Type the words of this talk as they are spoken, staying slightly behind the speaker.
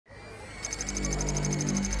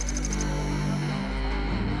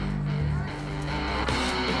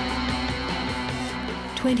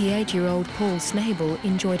28-year-old Paul Snabel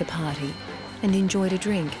enjoyed a party and enjoyed a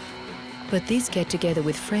drink, but this get-together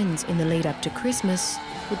with friends in the lead-up to Christmas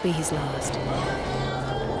would be his last.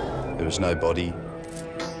 There was no body,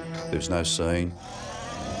 there was no scene,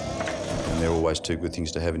 and they're always two good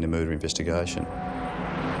things to have in a murder investigation.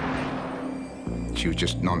 She was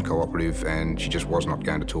just non-cooperative and she just was not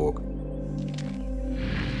going to talk.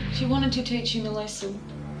 She wanted to teach him a lesson.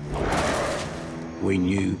 We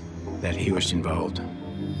knew that he was involved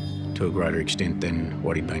to a greater extent than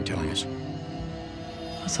what he'd been telling us.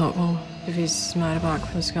 I thought, well, if his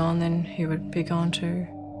motorbike was gone, then he would be gone too.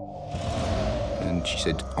 And she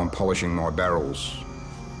said, I'm polishing my barrels,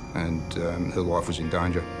 and her life was in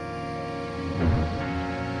danger.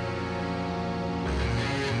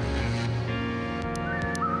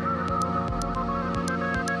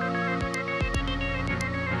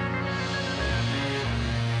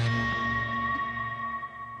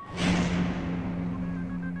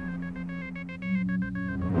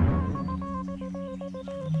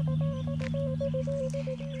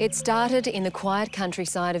 It started in the quiet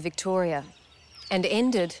countryside of Victoria and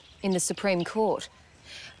ended in the Supreme Court,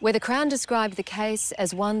 where the Crown described the case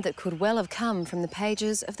as one that could well have come from the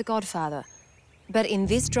pages of The Godfather. But in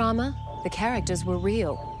this drama, the characters were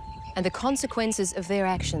real, and the consequences of their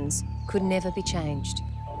actions could never be changed.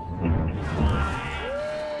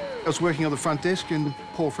 I was working on the front desk and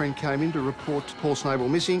Paul Friend came in to report Paul Snabel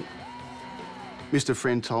missing. Mr.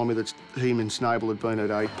 Friend told me that him and Snabel had been at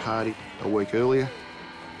a party a week earlier.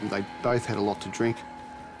 And they both had a lot to drink,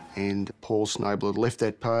 and Paul Snabel had left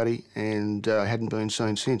that party and hadn't been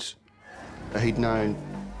seen since. He'd known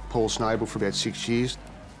Paul Snabel for about 6 years.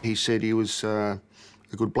 He said he was a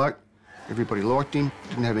good bloke, everybody liked him,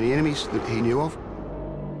 didn't have any enemies that he knew of.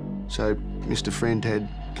 So Mr. Friend had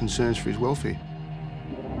concerns for his welfare.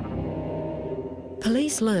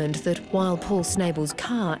 Police learned that while Paul Snabel's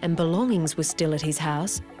car and belongings were still at his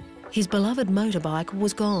house, his beloved motorbike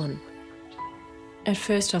was gone. At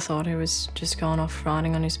first I thought he was just gone off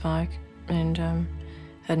riding on his bike and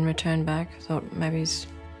hadn't returned back. I thought maybe he's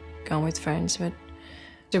gone with friends, but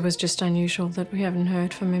it was just unusual that we haven't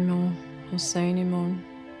heard from him or seen him or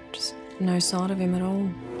just no sight of him at all.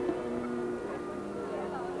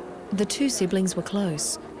 The two siblings were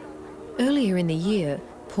close. Earlier in the year,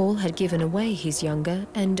 Paul had given away his younger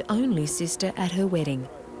and only sister at her wedding.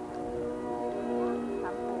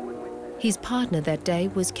 His partner that day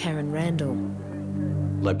was Karen Randall.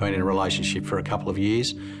 They'd been in a relationship for a couple of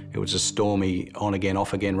years. It was a stormy on-again,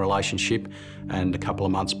 off-again relationship, and a couple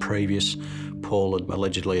of months previous, Paul had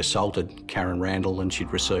allegedly assaulted Karen Randall and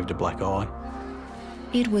she'd received a black eye.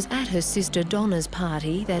 It was at her sister Donna's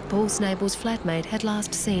party that Paul Snabel's flatmate had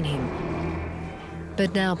last seen him.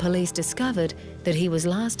 But now police discovered that he was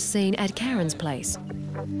last seen at Karen's place.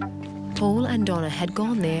 Paul and Donna had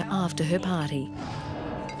gone there after her party.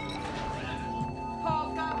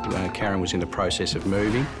 Karen was in the process of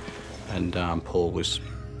moving, and Paul was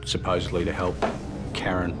supposedly to help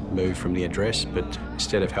Karen move from the address, but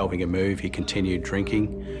instead of helping her move, he continued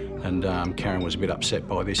drinking, and Karen was a bit upset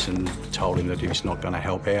by this and told him that if he's not going to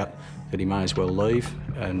help out, that he may as well leave.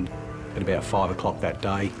 And at about 5 o'clock that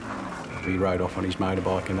day, he rode off on his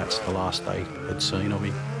motorbike, and that's the last they had seen of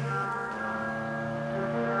him.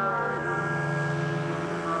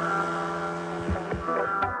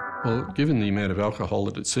 Well, given the amount of alcohol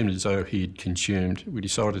that it seemed as though he had consumed, we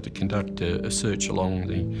decided to conduct a search along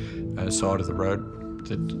the side of the road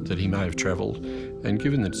that he may have travelled. And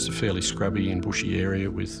given that it's a fairly scrubby and bushy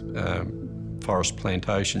area with forest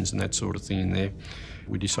plantations and that sort of thing in there,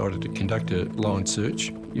 we decided to conduct a line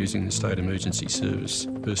search using the State Emergency Service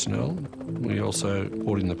personnel. We also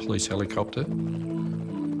brought in the police helicopter.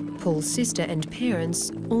 Paul's sister and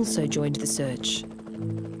parents also joined the search.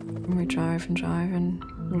 We drove and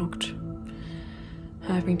looked,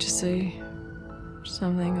 hoping to see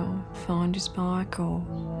something or find his bike or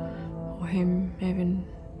him even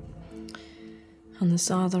on the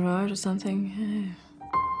side of the road or something.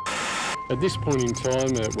 Yeah. At this point in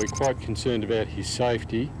time, we're quite concerned about his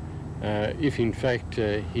safety. If in fact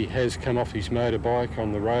he has come off his motorbike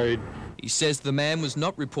on the road. He says the man was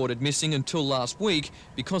not reported missing until last week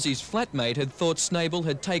because his flatmate had thought Snabel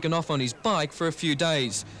had taken off on his bike for a few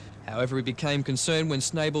days. However, he became concerned when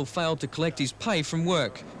Snabel failed to collect his pay from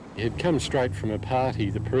work. He had come straight from a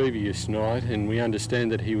party the previous night, and we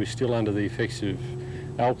understand that he was still under the effects of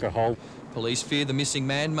alcohol. Police fear the missing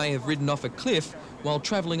man may have ridden off a cliff while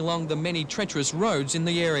travelling along the many treacherous roads in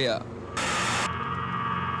the area.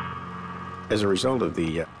 As a result of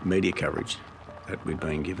the media coverage that we'd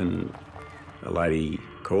been given, a lady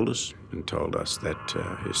called us and told us that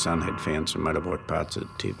her son had found some motorbike parts at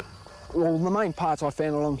Tib. Well, the main parts I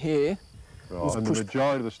found along here. Right, and the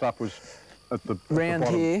majority of the stuff was at the round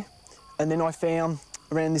bottom. here, and then I found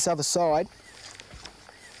around this other side.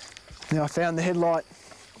 Now I found the headlight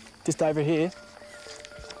just over here.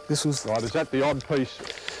 This was... Right, is that the odd piece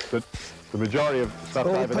that the majority of stuff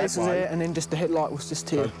all over the that pieces way? there, and then just the headlight was just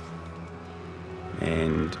here.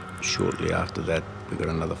 And shortly after that, we got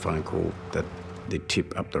another phone call that the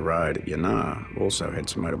tip up the road at Yanar also had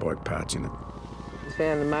some motorbike parts in it. We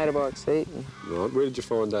found the motorbike seat. Right, where did you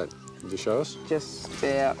find that? Did you show us? Just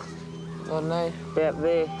about, I don't know, about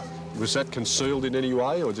there. Was that concealed in any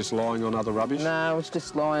way or just lying on other rubbish? No, it was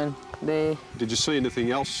just lying there. Did you see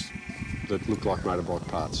anything else that looked like motorbike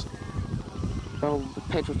parts? Well, the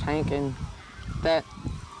petrol tank and that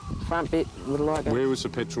front bit looked like it. Where was the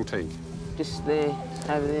petrol tank? Just there,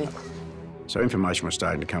 over there. So information was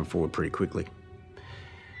starting to come forward pretty quickly.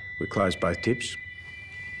 We closed both tips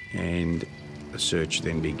and the search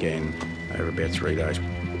then began over about 3 days.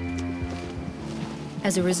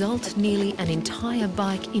 As a result, nearly an entire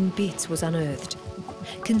bike in bits was unearthed,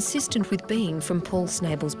 consistent with being from Paul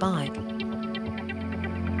Snabel's bike.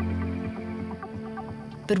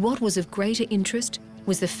 But what was of greater interest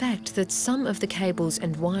was the fact that some of the cables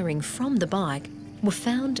and wiring from the bike were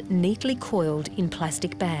found neatly coiled in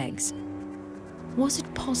plastic bags. Was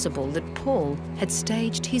it possible that Paul had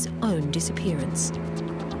staged his own disappearance?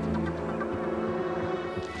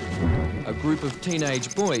 A group of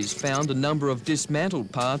teenage boys found a number of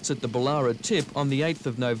dismantled parts at the Ballara tip on the 8th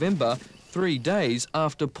of November, 3 days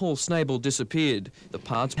after Paul Snabel disappeared. The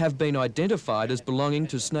parts have been identified as belonging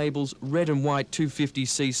to Snabel's red and white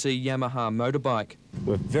 250cc Yamaha motorbike.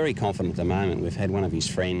 We're very confident at the moment. We've had one of his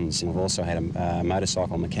friends, and we've also had a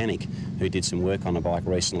motorcycle mechanic who did some work on the bike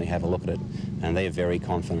recently have a look at it, and they're very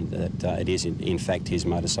confident that it is in fact his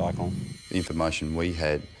motorcycle. The information we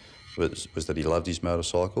had was that he loved his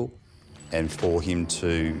motorcycle, and for him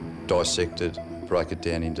to dissect it, break it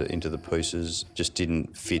down into the pieces, just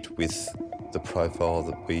didn't fit with the profile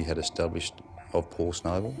that we had established of Paul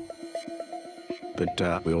Snabel.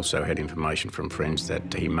 But we also had information from friends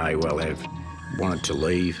that he may well have wanted to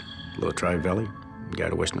leave Latrobe Valley, go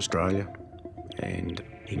to Western Australia, and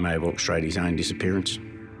he may have orchestrated his own disappearance.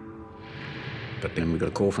 But then we got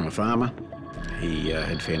a call from a farmer. He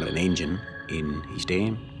had found an engine in his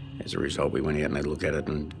dam. As a result, we went out and had a look at it,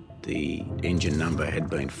 and the engine number had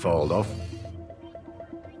been filed off.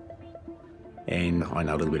 And I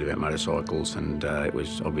know a little bit about motorcycles, and it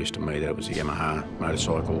was obvious to me that it was a Yamaha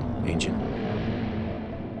motorcycle engine.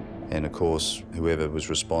 And of course, whoever was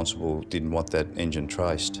responsible didn't want that engine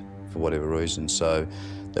traced for whatever reason, so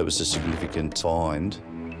that was a significant find.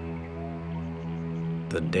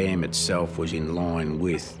 The dam itself was in line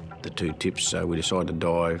with the two tips, so we decided to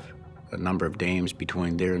dive a number of dams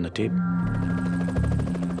between there and the tip.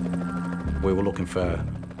 We were looking for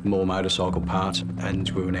more motorcycle parts, and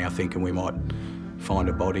we were now thinking we might find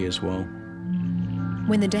a body as well.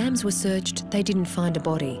 When the dams were searched, they didn't find a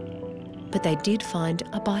body, but they did find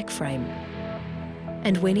a bike frame.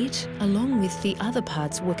 And when it, along with the other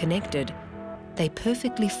parts, were connected, they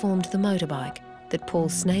perfectly formed the motorbike that Paul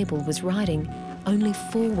Snabel was riding only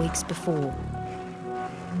 4 weeks before.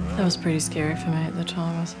 That was pretty scary for me at the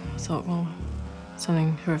time. I thought, well,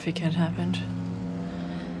 something horrific had happened.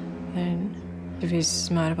 Then if his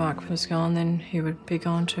motorbike was gone, then he would be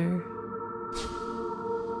gone too.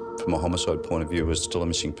 From a homicide point of view, it was still a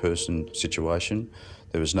missing person situation.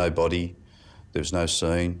 There was no body, there was no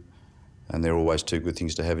scene, and they're always two good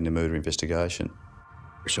things to have in a murder investigation.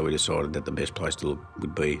 So we decided that the best place to look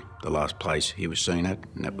would be the last place he was seen at,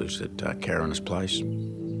 and that was at Karen's place.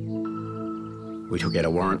 We took out a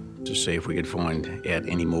warrant to see if we could find out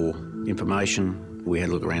any more information. We had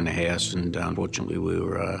a look around the house, and unfortunately we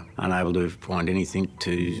were unable to find anything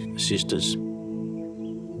to assist us.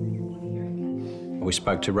 We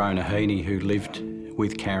spoke to Rona Heaney, who lived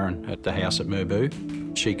with Karen at the house at Merboo.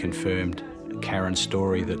 She confirmed Karen's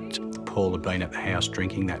story that Paul had been at the house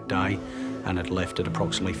drinking that day and had left at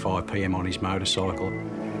approximately 5 p.m. on his motorcycle.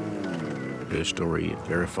 Her story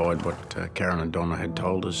verified what Karen and Donna had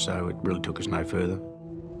told us, so it really took us no further.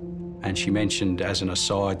 And she mentioned, as an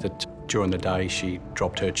aside, that during the day she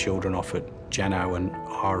dropped her children off at Jano and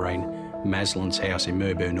Irene Maslin's house in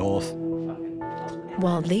Merboo North.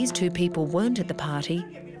 While these two people weren't at the party,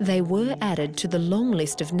 they were added to the long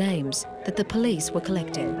list of names that the police were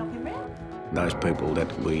collecting. Those people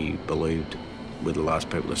that we believed were the last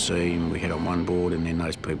people to see him, we had on one board, and then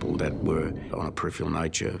those people that were on a peripheral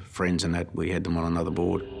nature, friends and that, we had them on another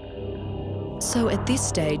board. So at this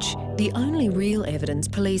stage, the only real evidence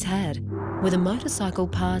police had were the motorcycle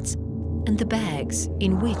parts and the bags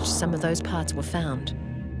in which some of those parts were found.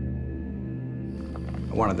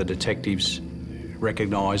 One of the detectives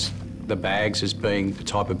recognised the bags as being the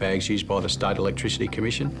type of bags used by the State Electricity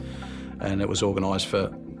Commission, and it was organised for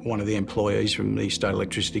one of the employees from the State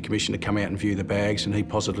Electricity Commission to come out and view the bags, and he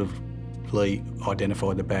positively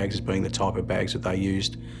identified the bags as being the type of bags that they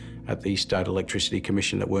used at the State Electricity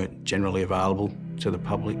Commission that weren't generally available to the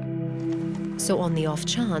public. So on the off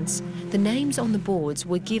chance, the names on the boards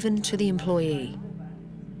were given to the employee.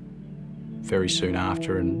 Very soon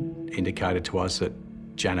after, and indicated to us that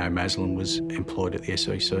Jano Maslin was employed at the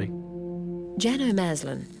SEC. Jano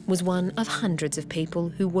Maslin was one of hundreds of people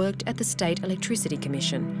who worked at the State Electricity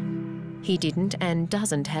Commission. He didn't and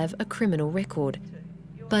doesn't have a criminal record.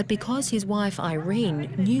 But because his wife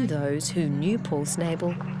Irene knew those who knew Paul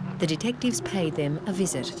Snabel, the detectives paid them a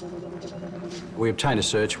visit. We obtained a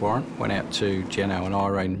search warrant, went out to Jano and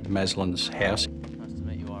Irene Maslin's house. Nice to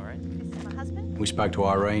meet you, Irene. This is my husband. We spoke to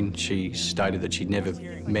Irene. She stated that she'd never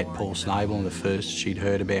met Paul Snabel, and the first she'd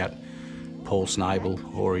heard about Paul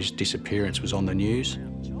Snabel or his disappearance was on the news.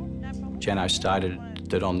 Jano stated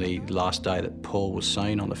that on the last day that Paul was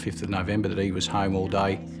seen, on the 5th of November, that he was home all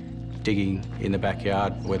day digging in the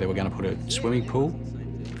backyard where they were going to put a swimming pool.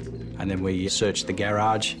 And then we searched the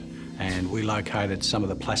garage and we located some of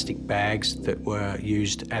the plastic bags that were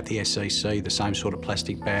used at the SEC, the same sort of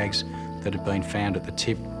plastic bags that had been found at the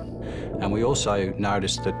tip. And we also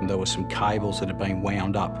noticed that there were some cables that had been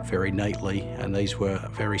wound up very neatly, and these were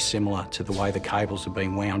very similar to the way the cables had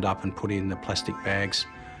been wound up and put in the plastic bags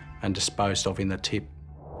and disposed of in the tip.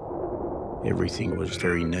 Everything was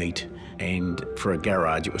very neat, and for a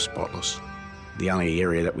garage it was spotless. The only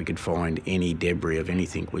area that we could find any debris of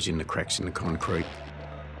anything was in the cracks in the concrete.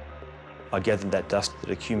 I gathered that dust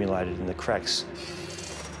that accumulated in the cracks,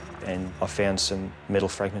 and I found some metal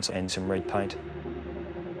fragments and some red paint.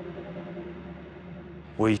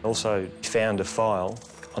 We also found a file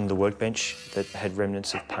on the workbench that had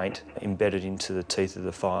remnants of paint embedded into the teeth of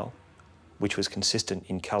the file, which was consistent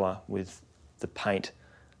in colour with the paint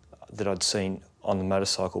that I'd seen on the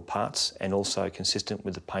motorcycle parts, and also consistent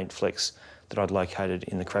with the paint flecks that I'd located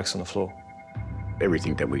in the cracks on the floor.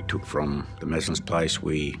 Everything that we took from the Maslin's place,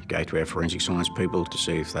 we gave to our forensic science people to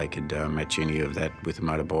see if they could match any of that with the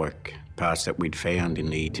motorbike parts that we'd found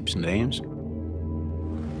in the tips and dams.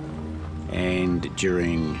 And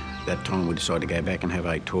during that time, we decided to go back and have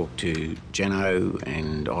a talk to Jano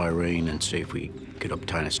and Irene and see if we could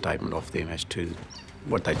obtain a statement off them as to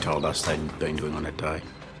what they told us they'd been doing on that day.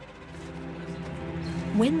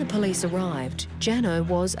 When the police arrived, Jano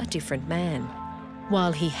was a different man.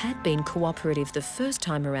 While he had been cooperative the first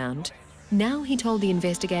time around, now he told the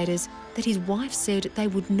investigators that his wife said they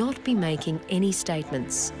would not be making any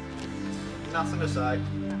statements. Nothing to say.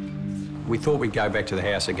 We thought we'd go back to the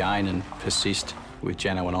house again and persist with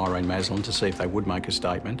Jano and Irene Maslin to see if they would make a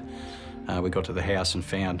statement. We got to the house and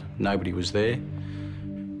found nobody was there.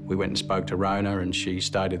 We went and spoke to Rona, and she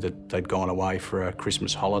stated that they'd gone away for a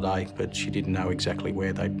Christmas holiday, but she didn't know exactly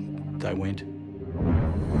where they went.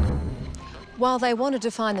 While they wanted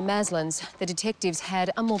to find the Maslins, the detectives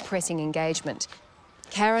had a more pressing engagement.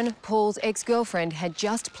 Karen, Paul's ex-girlfriend, had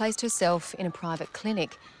just placed herself in a private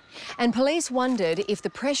clinic, and police wondered if the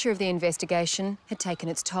pressure of the investigation had taken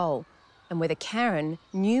its toll, and whether Karen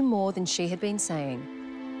knew more than she had been saying.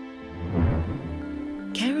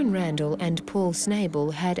 Karen Randall and Paul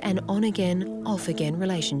Snabel had an on-again, off-again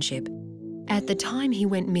relationship. At the time he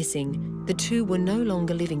went missing, the two were no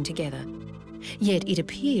longer living together. Yet it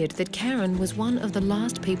appeared that Karen was one of the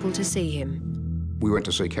last people to see him. We went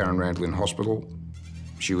to see Karen Randall in hospital.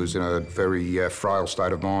 She was in a very frail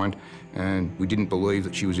state of mind, and we didn't believe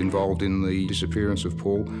that she was involved in the disappearance of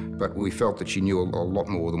Paul, but we felt that she knew a lot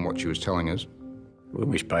more than what she was telling us. When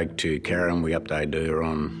we spoke to Karen, we updated her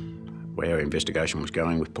on where our investigation was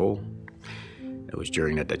going with Paul. It was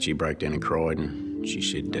during that she broke down and cried, and she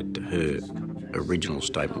said that her original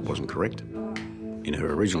statement wasn't correct. In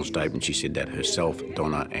her original statement, she said that herself,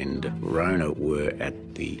 Donna and Rona were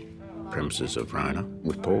at the premises of Rona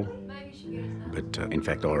with Paul. But in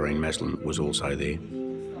fact, Irene Maslin was also there.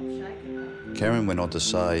 Karen went on to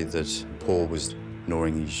say that Paul was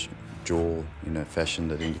gnawing his jaw in a fashion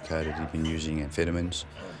that indicated he'd been using amphetamines,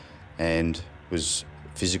 and was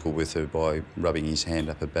physical with her by rubbing his hand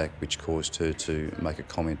up her back, which caused her to make a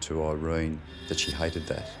comment to Irene that she hated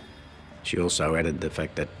that. She also added the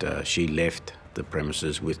fact that she left the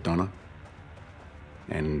premises with Donna,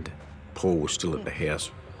 and Paul was still at the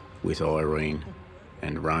house with Irene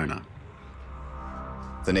and Rona.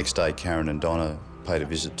 The next day, Karen and Donna paid a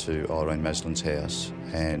visit to Irene Maslin's house,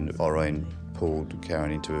 and Irene pulled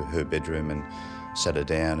Karen into her bedroom and sat her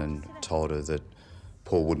down and told her that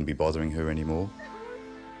Paul wouldn't be bothering her anymore.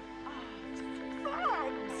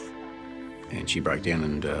 and she broke down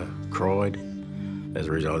and cried. As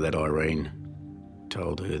a result of that, Irene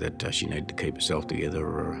told her that she needed to keep herself together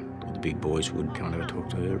or the big boys would come and have a talk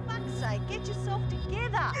to her. For fuck's sake, get yourself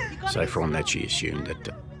together. So from that she assumed that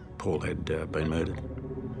Paul had been murdered.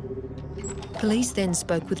 Police then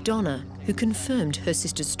spoke with Donna, who confirmed her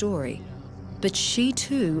sister's story. But she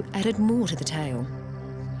too added more to the tale.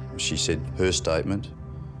 She said her statement,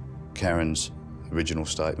 Karen's original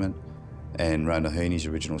statement, and Rona Heaney's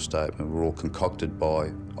original statement were all concocted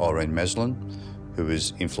by Irene Maslin, who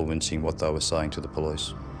was influencing what they were saying to the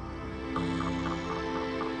police.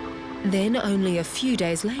 Then, only a few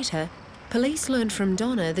days later, police learned from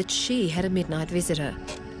Donna that she had a midnight visitor.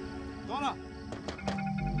 Donna!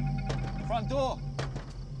 Front door!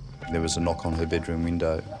 There was a knock on her bedroom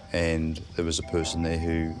window, and there was a person there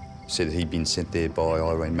who said he'd been sent there by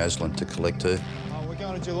Irene Maslin to collect her. Oh, we're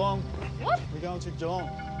going to Geelong. What? We're going to Geelong.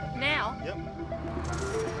 Now? Yep.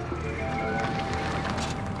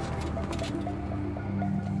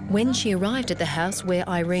 When she arrived at the house where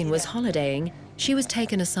Irene was holidaying, she was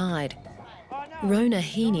taken aside. Rona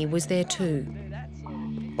Heaney was there too.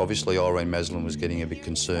 Obviously, Irene Maslin was getting a bit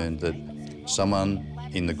concerned that someone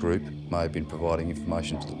in the group may have been providing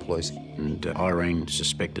information to the police. And Irene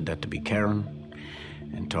suspected that to be Karen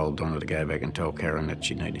and told Donna to go back and tell Karen that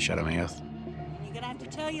she'd need to shut her mouth. You're going to have to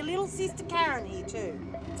tell your little sister Karen here too.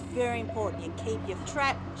 It's very important you keep your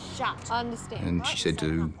trap shut. I understand. And she said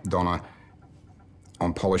to Donna,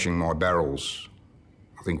 "I'm polishing my barrels,"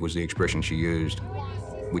 I think was the expression she used,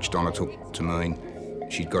 which Donna took to mean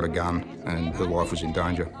she'd got a gun and her life was in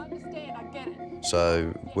danger.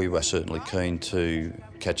 So we were certainly keen to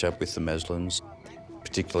catch up with the Maslins,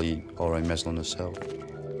 particularly Irene Maslin herself.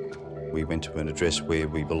 We went to an address where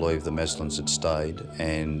we believed the Maslins had stayed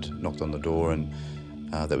and knocked on the door, and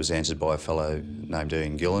that was answered by a fellow named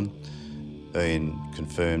Ian Gillen. Ian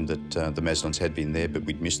confirmed that the Maslins had been there, but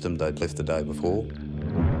we'd missed them. They'd left the day before.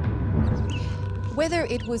 Whether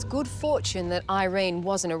it was good fortune that Irene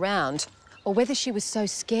wasn't around, or whether she was so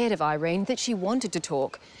scared of Irene that she wanted to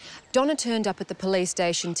talk, Donna turned up at the police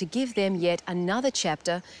station to give them yet another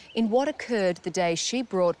chapter in what occurred the day she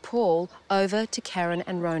brought Paul over to Karen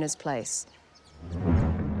and Rona's place.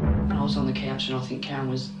 I was on the couch and I think Karen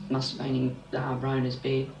must have been in Rona's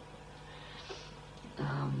bed.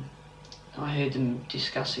 I heard them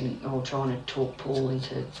discussing or trying to talk Paul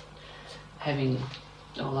into having,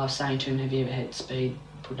 I was saying to him, have you ever had speed,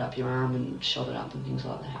 put up your arm and shot it up and things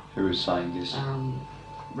like that. Who was saying this?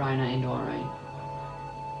 Rona and Irene.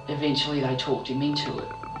 Eventually they talked him into it.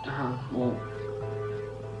 Well,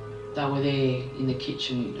 they were there in the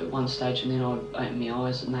kitchen at one stage and then I opened my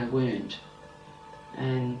eyes and they weren't.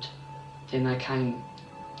 And then they came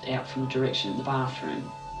out from the direction of the bathroom.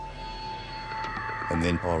 And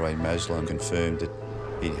then Irene Maslin confirmed that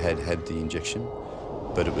he had had the injection,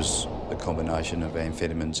 but it was a combination of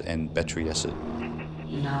amphetamines and battery acid.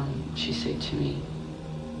 And she said to me,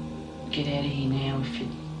 get out of here now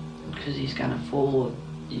because he's going to fall.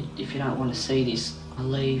 If you don't want to see this,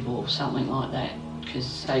 leave or something like that,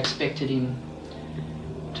 because they expected him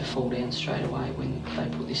to fall down straight away when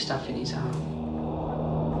they put this stuff in his arm.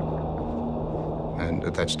 And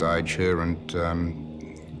at that stage, her and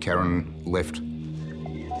Karen left.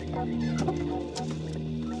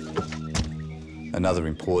 Another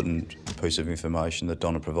important piece of information that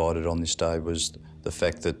Donna provided on this day was the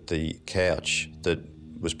fact that the couch that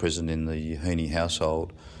was present in the Heaney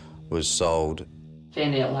household was sold.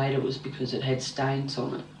 Found out later it was because it had stains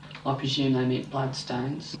on it. I presume they meant blood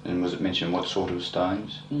stains. And was it mentioned what sort of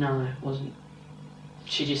stains? No, it wasn't.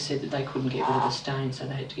 She just said that they couldn't get rid of the stains, so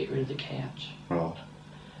they had to get rid of the couch. Right.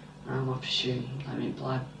 I presume they meant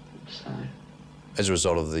blood, so... As a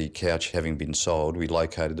result of the couch having been sold, we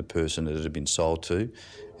located the person that it had been sold to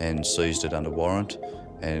and seized it under warrant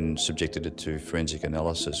and subjected it to forensic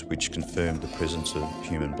analysis, which confirmed the presence of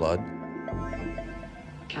human blood.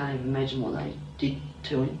 Can't even imagine what they did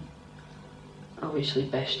to him. Obviously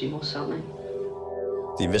bashed him or something.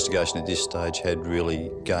 The investigation at this stage had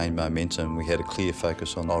really gained momentum. We had a clear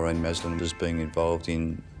focus on Irene Maslin as being involved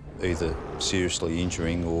in either seriously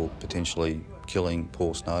injuring or potentially killing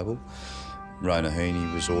Paul Snabel. Rona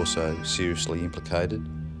Heaney was also seriously implicated,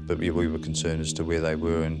 but we were concerned as to where they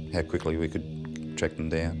were and how quickly we could track them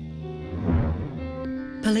down.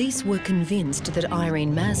 Police were convinced that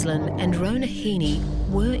Irene Maslin and Rona Heaney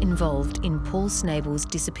were involved in Paul Snabel's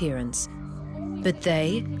disappearance. But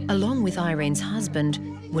they, along with Irene's husband,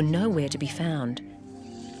 were nowhere to be found.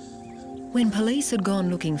 When police had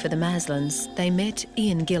gone looking for the Maslins, they met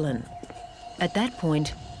Ian Gillen. At that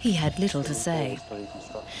point, he had little to say.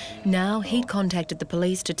 Now he'd contacted the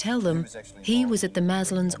police to tell them he was at the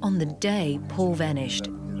Maslins on the day Paul vanished.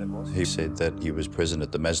 He said that he was present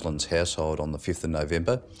at the Maslins household on the 5th of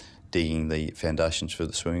November, digging the foundations for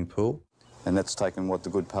the swimming pool. And that's taken, what, the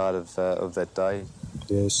good part of that day?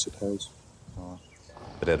 Yes, it has. Right.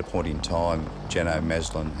 But at a point in time, Jano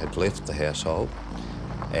Maslin had left the household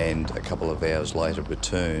and a couple of hours later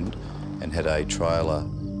returned and had a trailer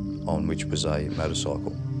on which was a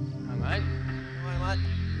motorcycle. Hi, mate. Hi, mate.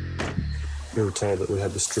 We were told that we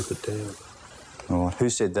had to strip it down. All right. Who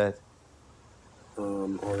said that?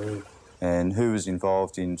 Irene. And who was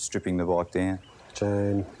involved in stripping the bike down?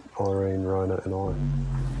 Jane, Irene, Rona and I.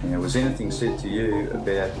 Now, was anything said to you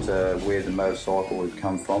about where the motorcycle had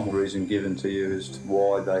come from, or reason given to you as to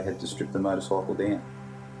why they had to strip the motorcycle down?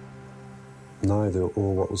 No,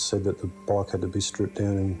 all what was said that the bike had to be stripped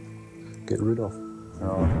down and get rid of.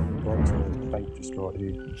 Right to the bank just right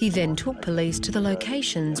here. He then took police to the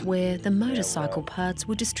locations where the motorcycle parts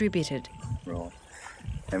were distributed. Right.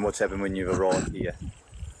 And what's happened when you've arrived here?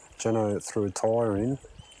 Jano threw a tyre in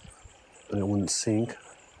and it wouldn't sink.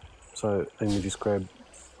 So then we just grabbed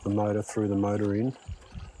the motor, threw the motor in.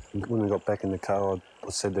 And when we got back in the car, I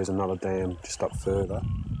said there's another dam just up further.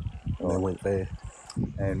 And they went there.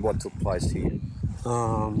 And what took place here?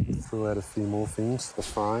 Threw out a few more things. The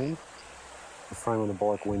frame of the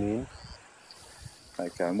bike went in.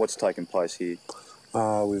 Okay, and what's taken place here?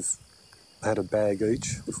 We've had a bag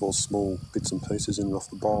each with all small bits and pieces in and off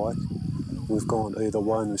the bike. We've gone either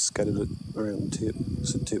way and we've scattered it around the tip.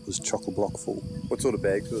 So the tip was chock-a block full. What sort of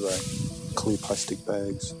bags were they? Clear plastic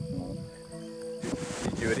bags.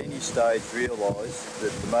 Did you at any stage realise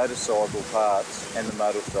that the motorcycle parts and the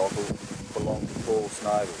motorcycle belonged to Paul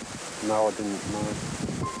Snabel? No, I didn't know.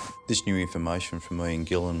 This new information from Ian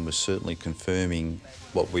Gillan was certainly confirming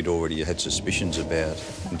what we'd already had suspicions about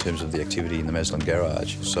in terms of the activity in the Maslin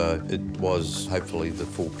garage. So it was hopefully the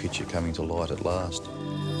full picture coming to light at last.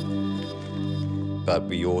 But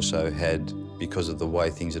we also had, because of the way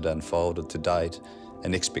things had unfolded to date,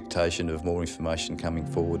 an expectation of more information coming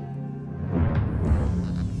forward.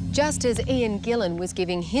 Just as Ian Gillan was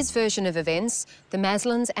giving his version of events, the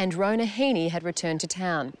Maslins and Rona Heaney had returned to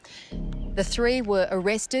town. The three were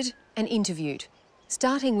arrested and interviewed,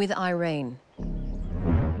 starting with Irene.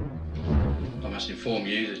 I must inform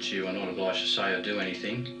you that you are not obliged to say or do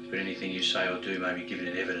anything, but anything you say or do may be given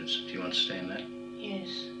in evidence. Do you understand that? Yes.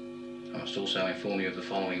 I must also inform you of the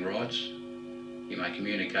following rights. You may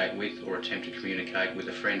communicate with or attempt to communicate with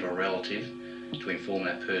a friend or relative to inform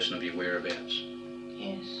that person of your whereabouts.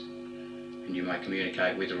 Yes. And you may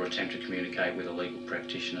communicate with or attempt to communicate with a legal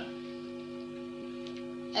practitioner.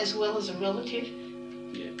 As well as a relative?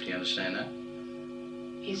 Yeah, do you understand that?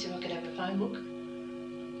 Yes, if I could have a phone book.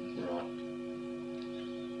 Right.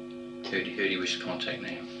 Who do you wish to contact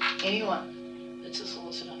now? Anyone that's a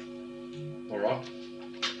solicitor. All right.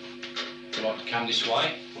 If you'd like to come this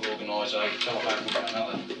way, we'll organise a telephone book,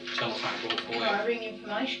 another telephone call for you. Can I ring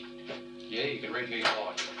information? Yeah, you can ring who you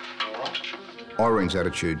like. All right. Irene's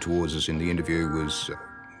attitude towards us in the interview was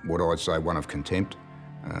what I'd say one of contempt.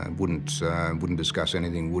 Wouldn't discuss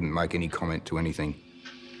anything, wouldn't make any comment to anything.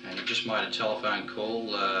 And you just made a telephone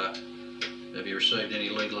call. Have you received any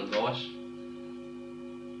legal advice?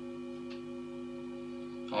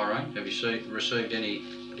 Irene, have you received any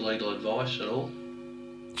legal advice at all?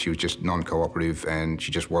 She was just non-cooperative and she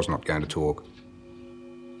just was not going to talk.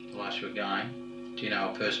 I'll ask you again. Do you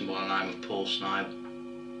know a person by the name of Paul Snabel?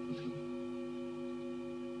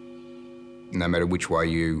 No matter which way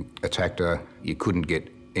you attacked her, you couldn't get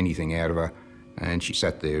anything out of her, and she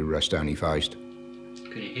sat there stony-faced.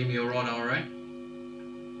 Can you hear me all right, Irene?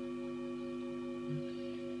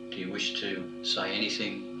 Do you wish to say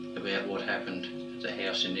anything about what happened at the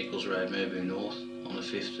house in Nichols Road, Merboo North, on the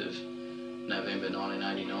 5th of November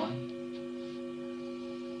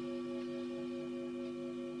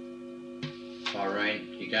 1989? Irene,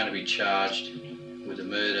 you're going to be charged with the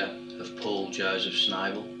murder of Paul Joseph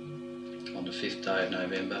Snabel on the 5th day of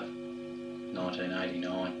November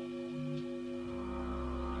 1989.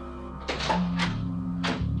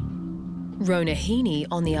 Rona Heaney,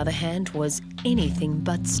 on the other hand, was anything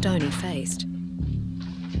but stony-faced.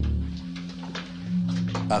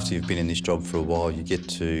 After you've been in this job for a while, you get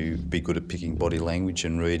to be good at picking body language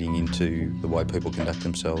and reading into the way people conduct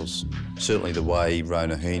themselves. Certainly the way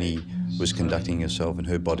Rona Heaney was conducting herself and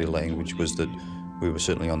her body language was that we were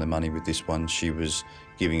certainly on the money with this one. She was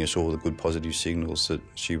giving us all the good positive signals that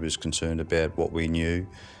she was concerned about what we knew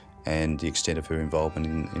and the extent of her involvement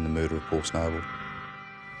in the murder of Paul Snabel.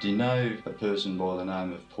 Do you know a person by the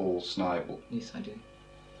name of Paul Snabel? Yes, I do.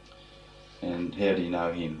 And how do you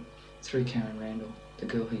know him? through Karen Randall, the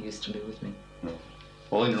girl who used to live with me.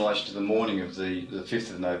 Well, in relation to the morning of the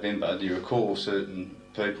 5th of November, do you recall certain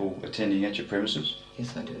people attending at your premises?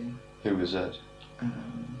 Yes, I do. Who was that?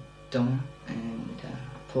 Donna and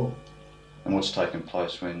Paul. And what's taken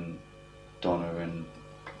place when Donna and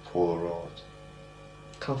Paul arrived?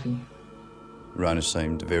 Coffee. Rona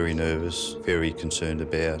seemed very nervous, very concerned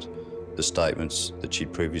about the statements that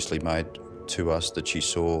she'd previously made to us that she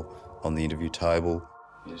saw on the interview table.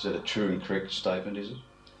 Is that a true and correct statement, is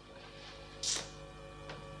it?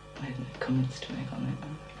 I have no comments to make on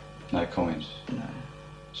that. No comments? No.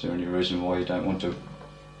 Is there any reason why you don't want to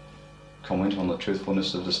comment on the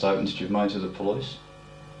truthfulness of the statements you've made to the police?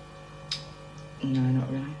 No,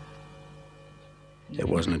 not really. It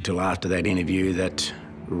wasn't until after that interview that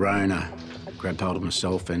Rona grabbed hold of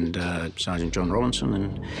myself and Sergeant John Rollinson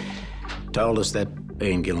and told us that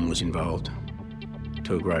Ian Gillan was involved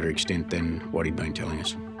to a greater extent than what he'd been telling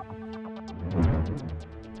us.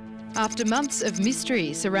 After months of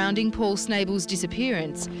mystery surrounding Paul Snabel's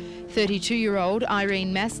disappearance, 32-year-old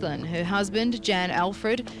Irene Maslin, her husband Jan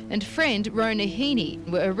Alfred and friend Rona Heaney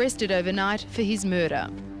were arrested overnight for his murder.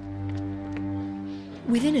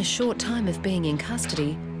 Within a short time of being in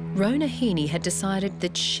custody, Rona Heaney had decided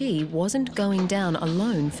that she wasn't going down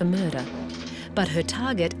alone for murder. But her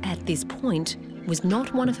target at this point was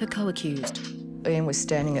not one of her co-accused. Ian was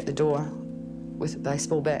standing at the door with a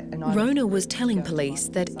baseball bat and Rona was telling police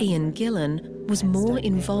that Ian Gillan was more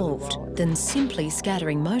involved than simply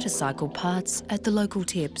scattering motorcycle parts at the local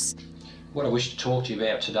tips. What I wish to talk to you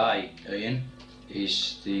about today, Ian,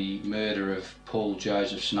 is the murder of Paul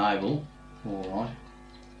Joseph Snabel. All right.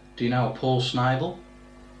 Do you know a Paul Snabel?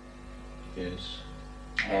 Yes.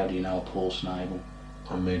 How do you know a Paul Snabel?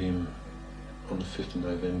 I met him on the 5th of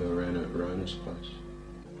November around at Rona's place.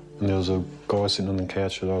 And there was a guy sitting on the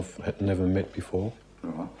couch that I've never met before.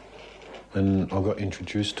 Right. And I got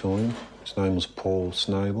introduced to him. His name was Paul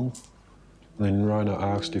Snabel. And then Rona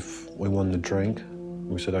asked if we wanted a drink.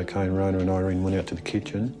 We said okay, and Rona and Irene went out to the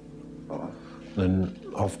kitchen. Right. And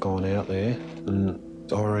I've gone out there,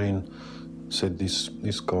 and Irene said, this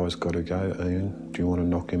guy's got to go, Ian. Do you want to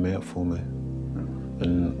knock him out for me?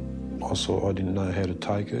 And I didn't know how to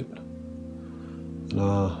take it. And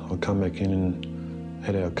I come back in and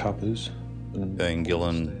had our cuppers. Ian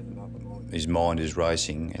Gillan, his mind is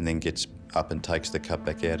racing and then gets up and takes the cup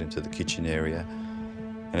back out into the kitchen area.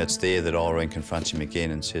 And it's there that Irene confronts him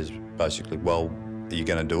again and says, basically, well, are you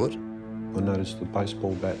going to do it? I noticed the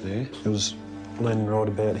baseball bat there. It was laying right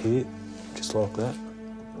about here, just like that.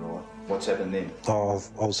 Right. What's happened then? I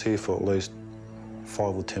was here for at least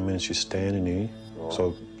 5 or 10 minutes just standing here, right.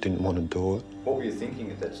 So I didn't want to do it. What were you thinking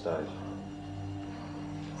at that stage?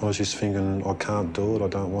 I was just thinking, I can't do it, I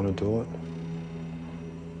don't want to do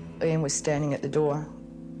it. Ian was standing at the door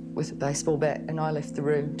with a baseball bat and I left the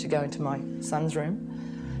room to go into my son's room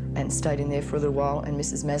and stayed in there for a little while, and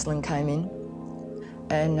Mrs. Maslin came in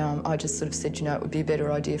and I just sort of said, you know, it would be a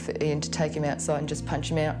better idea for Ian to take him outside and just punch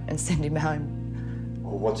him out and send him home.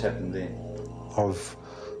 Well, what's happened then? I've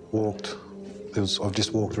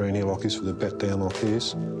just walked around here like this with the bat down like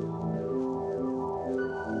this.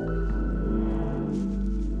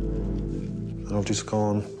 And I've just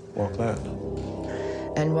gone like that.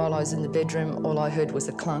 And while I was in the bedroom, all I heard was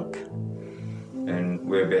a clunk. And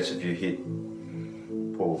whereabouts have you hit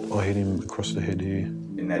Paul? I hit him across the head here.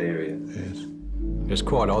 In that area? Yes. It was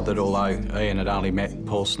quite odd that although Ian had only met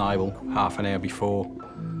Paul Snabel half an hour before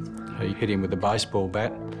he hit him with a baseball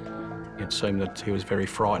bat, it seemed that he was very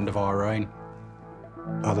frightened of Irene.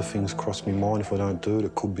 Other things crossed my mind. If I don't do it,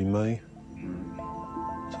 it could be me.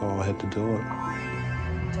 So I had to do it.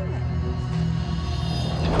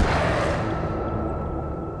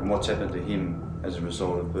 And what's happened to him as a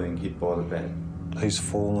result of being hit by the bat? He's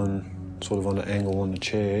fallen sort of on an angle on the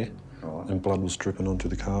chair, right. And blood was dripping onto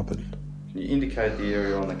the carpet. Can you indicate the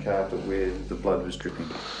area on the carpet where the blood was dripping?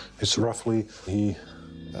 It's roughly here.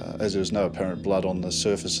 As there was no apparent blood on the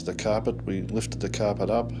surface of the carpet, we lifted the carpet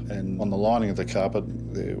up, and on the lining of the carpet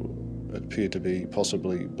there appeared to be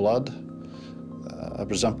possibly blood. A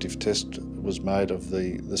presumptive test was made of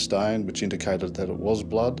the stain, which indicated that it was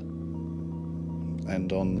blood.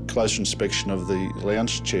 And on closer inspection of the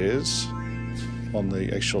lounge chairs, on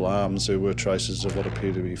the actual arms, there were traces of what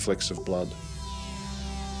appeared to be flecks of blood.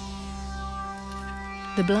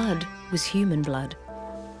 The blood was human blood,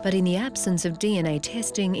 but in the absence of DNA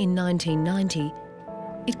testing in 1990,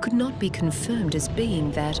 it could not be confirmed as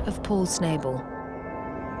being that of Paul Snabel.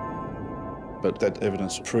 But that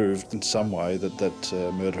evidence proved in some way that that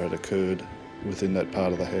murder had occurred within that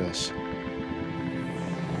part of the house.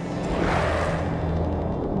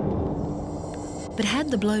 But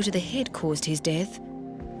had the blow to the head caused his death,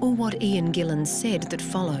 or what Ian Gillan said that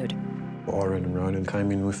followed? Irene and Rona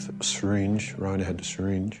came in with a syringe. Rona had the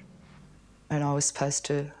syringe. And I was supposed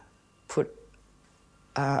to put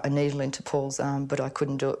a needle into Paul's arm, but I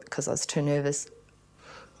couldn't do it because I was too nervous.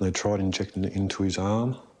 They tried injecting it into his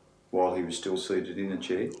arm. While he was still seated in the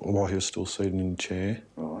chair? While he was still seated in the chair.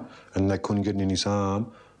 Right. And they couldn't get it in his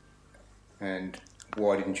arm. And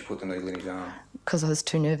why didn't you put the needle in his arm? Because I was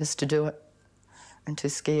too nervous to do it and too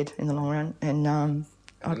scared in the long run. And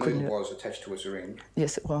I couldn't do it. The needle was attached to a syringe?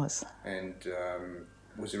 Yes, it was. And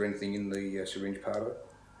was there anything in the syringe part of it?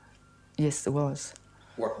 Yes, there was.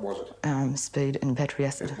 What was it? Speed and battery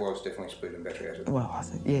acid. It was definitely speed and battery acid. Well, I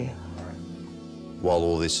think, yeah. Right. While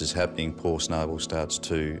all this is happening, Paul Snabel starts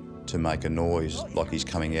to make a noise like he's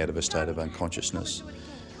coming out of a state of unconsciousness.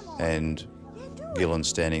 And Gillan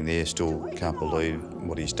standing there still can't believe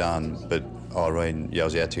what he's done, but Irene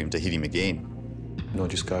yells out to him to hit him again. And I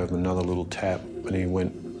just gave him another little tap and he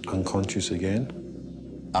went unconscious again.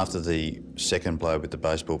 After the second blow with the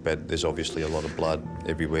baseball bat, there's obviously a lot of blood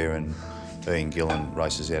everywhere, and Ian Gillan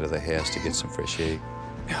races out of the house to get some fresh air.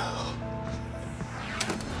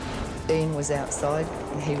 Ian was outside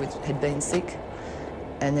and he had been sick,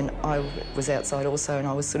 and then I was outside also and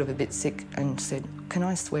I was sort of a bit sick and said, can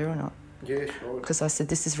I swear or not? Yeah, sure. Because I said,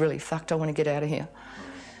 this is really fucked, I want to get out of here.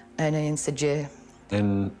 And Ian said, yeah.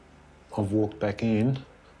 Then I've walked back in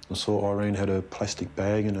and saw Irene had a plastic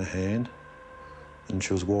bag in her hand and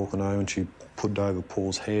she was walking over and she put it over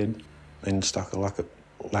Paul's head and stuck a lacquer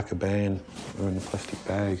band around the plastic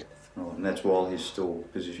bag. Oh, and that's while he's still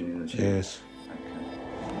positioned in the chair? Yes.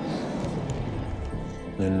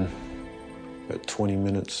 Then about 20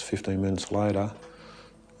 minutes, 15 minutes later,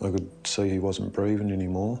 I could see he wasn't breathing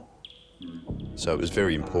anymore. So it was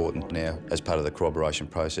very important now, as part of the corroboration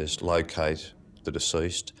process, locate the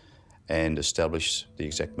deceased and establish the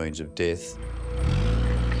exact means of death.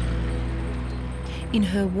 In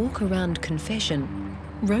her walk-around confession,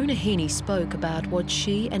 Rona Heaney spoke about what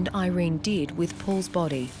she and Irene did with Paul's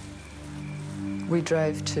body. We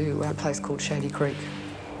drove to a place called Shady Creek,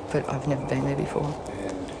 but I've never been there before.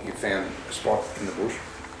 And you found a spot in the bush?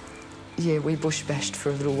 Yeah, we bush bashed for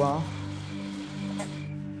a little while.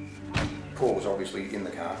 Paul was obviously in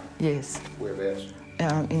the car? Yes. Whereabouts?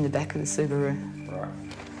 In the back of the Subaru. Right.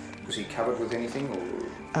 Was he covered with anything, or...?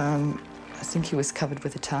 I think he was covered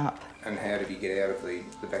with a tarp. And how did he get out of the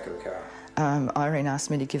back of the car? Irene asked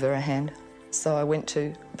me to give her a hand, so I went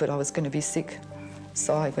to, but I was going to be sick.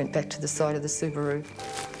 So I went back to the side of the Subaru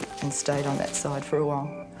and stayed on that side for a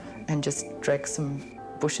while and just dragged some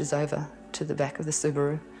bushes over to the back of the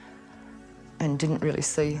Subaru and didn't really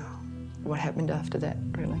see what happened after that,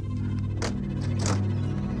 really.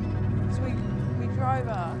 So we drove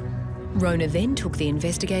up. Rona then took the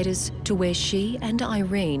investigators to where she and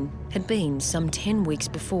Irene had been some 10 weeks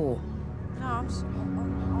before. No, I'm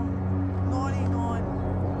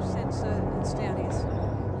 99% certain it's down here.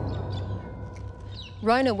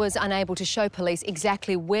 Rona was unable to show police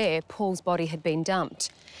exactly where Paul's body had been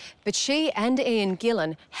dumped, but she and Ian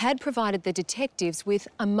Gillan had provided the detectives with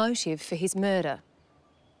a motive for his murder.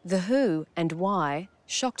 The who and why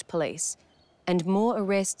shocked police, and more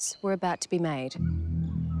arrests were about to be made.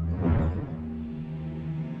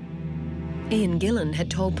 Ian Gillan had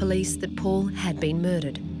told police that Paul had been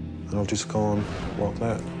murdered. And I've just gone like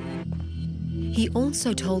that. He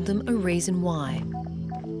also told them a reason why.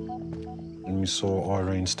 And we saw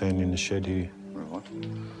Irene standing in the shed here. Right.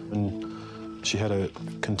 And she had a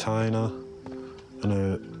container and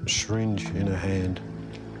a syringe in her hand.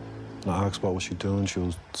 And I asked what was she doing.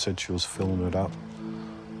 She said she was filling it up.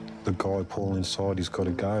 The guy, Paul, inside, he's got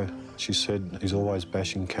to go. She said he's always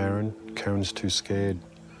bashing Karen. Karen's too scared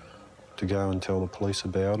to go and tell the police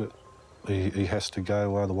about it. He has to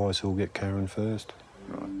go, otherwise he'll get Karen first.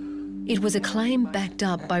 Right. It was a claim backed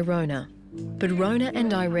up by Rona, but Rona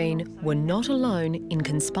and Irene were not alone in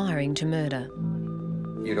conspiring to murder.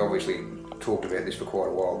 You'd obviously talked about this for quite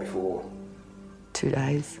a while before. 2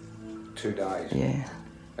 days. 2 days? Yeah.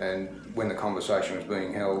 And when the conversation was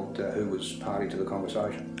being held, who was party to the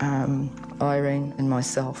conversation? Irene and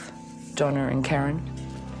myself, Donna and Karen.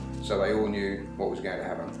 So they all knew what was going to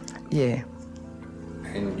happen? Yeah.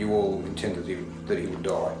 And you all intended that he would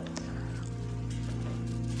die?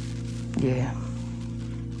 Yeah.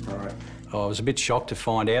 All right. I was a bit shocked to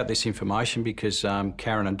find out this information because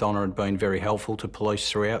Karen and Donna had been very helpful to police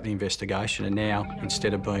throughout the investigation, and now,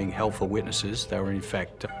 instead of being helpful witnesses, they were in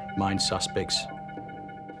fact main suspects.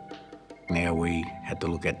 Now we had to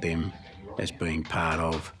look at them as being part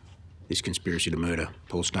of this conspiracy to murder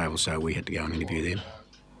Paul Snabel, so we had to go and interview them.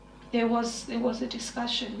 There was a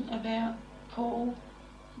discussion about Paul.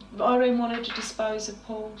 Irene wanted to dispose of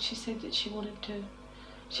Paul. She said that she wanted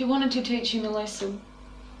to teach him a lesson.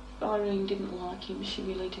 Irene didn't like him. She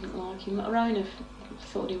really didn't like him. Rona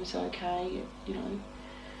thought he was okay, you know.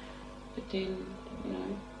 But then, you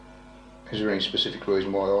know. Is there any specific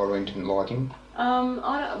reason why Irene didn't like him?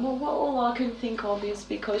 Well, all I can think of is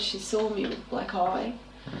because she saw me with black eye.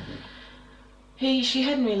 She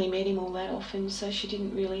hadn't really met him all that often, so she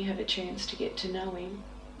didn't really have a chance to get to know him.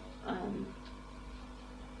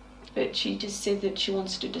 But she just said that she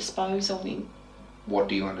wants to dispose of him. What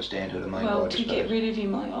do you understand her to mean Well, by to dispose? get rid of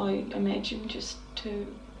him, I imagine, just to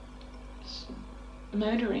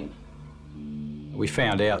murder him. We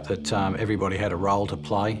found out that everybody had a role to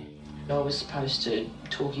play. I was supposed to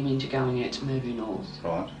talk him into going out to Movie North.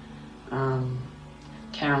 Right.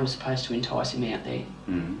 Karen was supposed to entice him out there.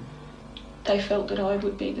 They felt that I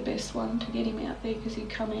would be the best one to get him out there because he'd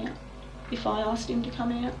come out if I asked him to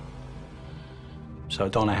come out. So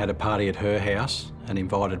Donna had a party at her house and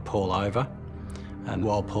invited Paul over. And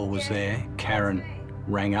while Paul was there, Karen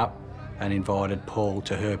rang up and invited Paul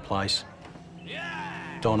to her place.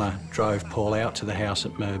 Donna drove Paul out to the house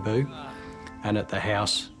at Merboo, and at the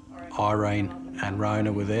house, Irene and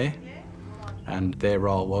Rona were there, and their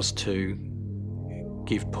role was to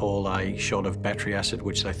give Paul a shot of battery acid,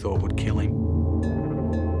 which they thought would kill him.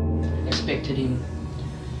 Expected him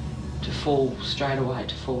to fall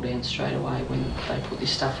down straight away when they put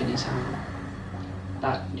this stuff in his arm.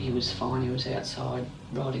 But he was fine. He was outside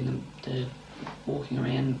riding walking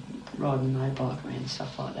around, riding the motorbike around,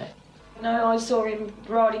 stuff like that. No, I saw him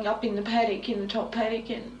riding up in the paddock, in the top paddock,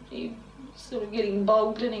 and he was sort of getting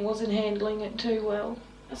bogged and he wasn't handling it too well.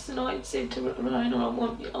 So I said to Rona, I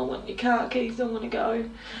want your car keys, I want to go.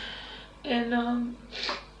 And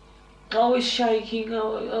I was shaking, I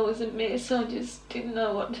was a mess, I just didn't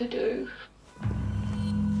know what to do.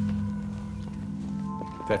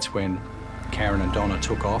 That's when Karen and Donna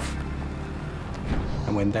took off,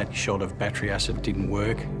 and when that shot of battery acid didn't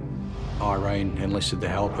work, Irene enlisted the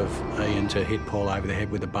help of Ian to hit Paul over the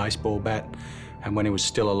head with a baseball bat, and when he was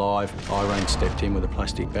still alive, Irene stepped in with a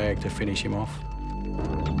plastic bag to finish him off.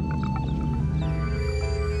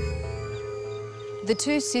 The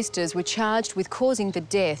two sisters were charged with causing the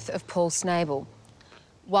death of Paul Snabel.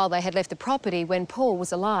 While they had left the property when Paul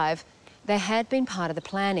was alive, they had been part of the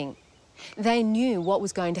planning. They knew what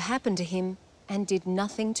was going to happen to him and did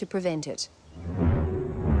nothing to prevent it.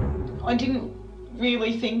 I didn't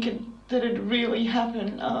really think that it really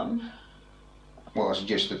happened. Well, I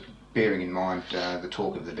suggest that, bearing in mind the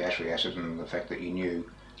talk of the battery acid and the fact that you knew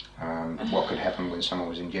what could happen when someone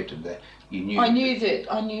was injected, that you knew. I knew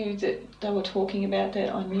that they were talking about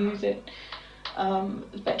that. I knew that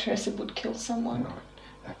battery acid would kill someone.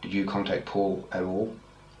 Right. Did you contact Paul at all?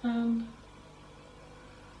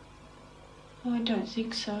 I don't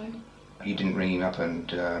think so. You didn't ring him up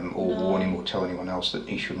and or warn him or tell anyone else that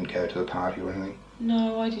he shouldn't go to the party or anything?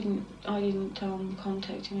 No, I didn't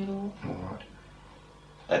contact him at all. All right.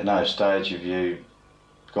 At no stage have you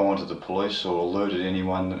gone to the police or alerted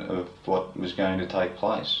anyone of what was going to take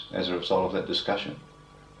place as a result of that discussion?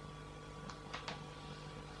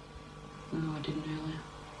 No, I didn't earlier.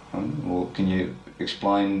 Well, can you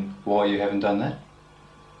explain why you haven't done that?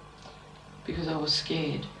 Because I was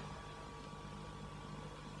scared.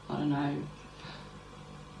 I don't know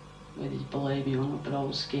whether you believe me or not, but I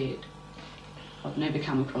was scared. I've never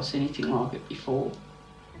come across anything like it before.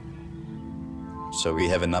 So we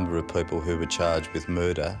have a number of people who were charged with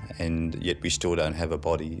murder, and yet we still don't have a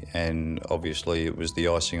body. And obviously it was the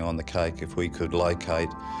icing on the cake if we could locate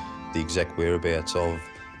the exact whereabouts of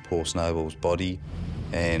Paul Snabel's body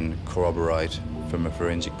and corroborate from a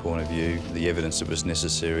forensic point of view the evidence that was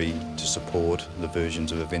necessary to support the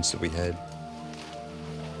versions of events that we had.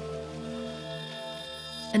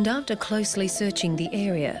 And after closely searching the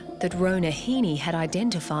area that Rona Heaney had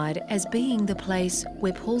identified as being the place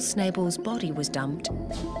where Paul Snabel's body was dumped,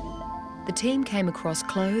 the team came across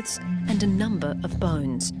clothes and a number of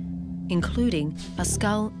bones, including a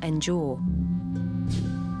skull and jaw.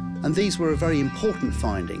 And these were very important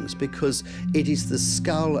findings because it is the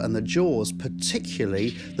skull and the jaws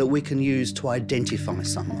particularly that we can use to identify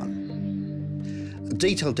someone. A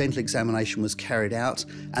detailed dental examination was carried out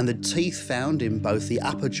and the teeth found in both the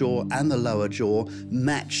upper jaw and the lower jaw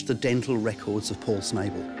matched the dental records of Paul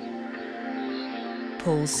Snabel.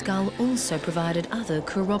 Paul's skull also provided other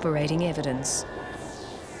corroborating evidence.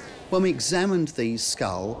 When we examined the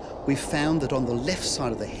skull, we found that on the left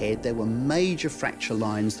side of the head there were major fracture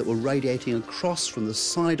lines that were radiating across from the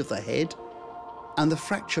side of the head, and the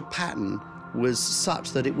fracture pattern was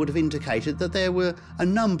such that it would have indicated that there were a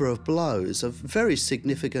number of blows of very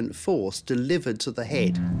significant force delivered to the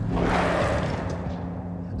head.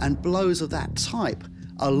 And blows of that type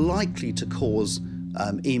are likely to cause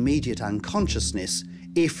immediate unconsciousness,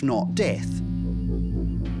 if not death.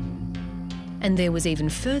 And there was even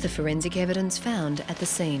further forensic evidence found at the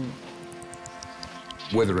scene.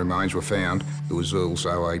 Where the remains were found, there was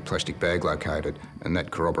also a plastic bag located, and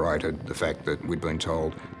that corroborated the fact that we'd been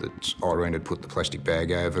told that Irene had put the plastic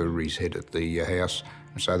bag over his head at the house,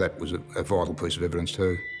 so that was a vital piece of evidence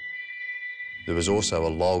too. There was also a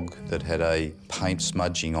log that had a paint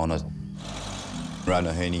smudging on it.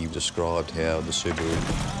 Rona Heaney described how the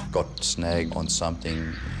Subaru got snagged on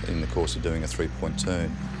something in the course of doing a three-point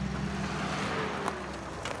turn.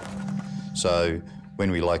 So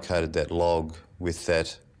when we located that log with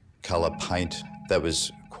that colour paint, that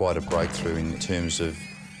was quite a breakthrough in terms of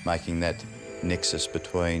making that nexus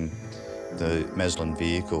between the Maslin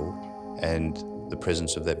vehicle and the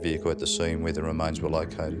presence of that vehicle at the scene where the remains were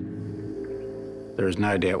located. There is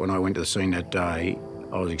no doubt when I went to the scene that day,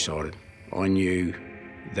 I was excited. I knew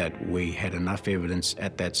that we had enough evidence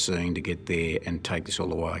at that scene to get there and take this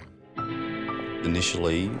all away.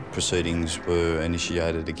 Initially, proceedings were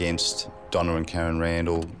initiated against Donna and Karen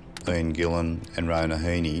Randall, Ian Gillan and Rona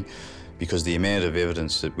Heaney because the amount of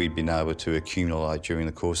evidence that we'd been able to accumulate during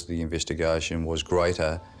the course of the investigation was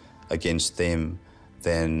greater against them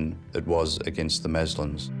than it was against the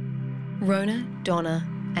Maslins. Rona, Donna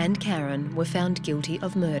and Karen were found guilty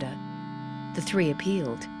of murder. The three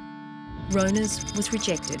appealed. Rona's was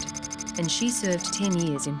rejected and she served 10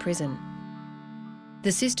 years in prison.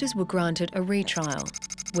 The sisters were granted a retrial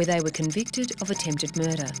where they were convicted of attempted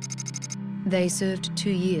murder. They served 2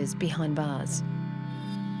 years behind bars.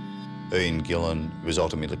 Ian Gillan was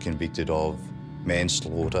ultimately convicted of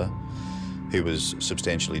manslaughter. He was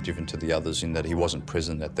substantially different to the others in that he wasn't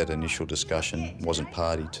present at that initial discussion, wasn't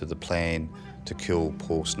party to the plan to kill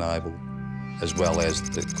Paul Snabel, as well as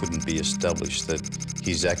that it couldn't be established that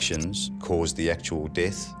his actions caused the actual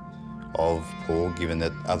death of Paul, given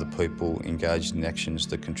that other people engaged in actions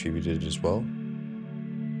that contributed as well.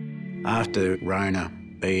 After Rona,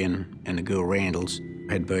 Ian and the girl Randalls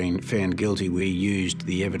had been found guilty, we used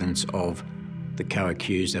the evidence of the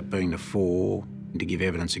co-accused, that being the four, to give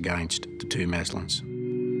evidence against the two Maslins.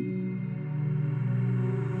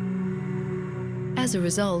 As a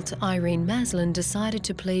result, Irene Maslin decided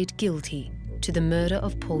to plead guilty to the murder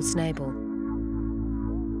of Paul Snabel.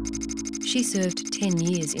 She served 10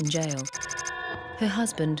 years in jail. Her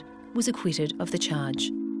husband was acquitted of the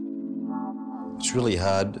charge. It's really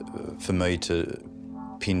hard for me to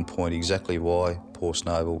pinpoint exactly why Paul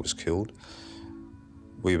Snabel was killed.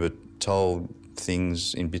 We were told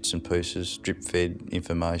things in bits and pieces, drip-fed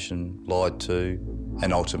information, lied to,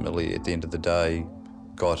 and ultimately, at the end of the day,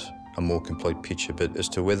 got a more complete picture. But as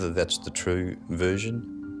to whether that's the true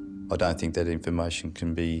version, I don't think that information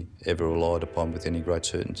can be ever relied upon with any great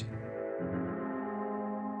certainty.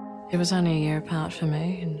 It was only a year apart for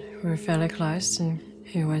me, and we were fairly close, and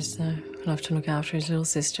he always loved to look after his little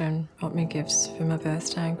sister and bought me gifts for my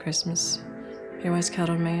birthday and Christmas. He always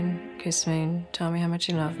cuddled me and kissed me and told me how much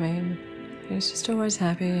he loved me, and he was just always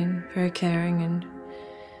happy and very caring, and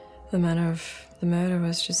the manner of the murder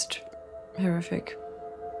was just horrific.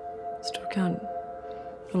 Still can't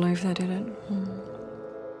believe they did it.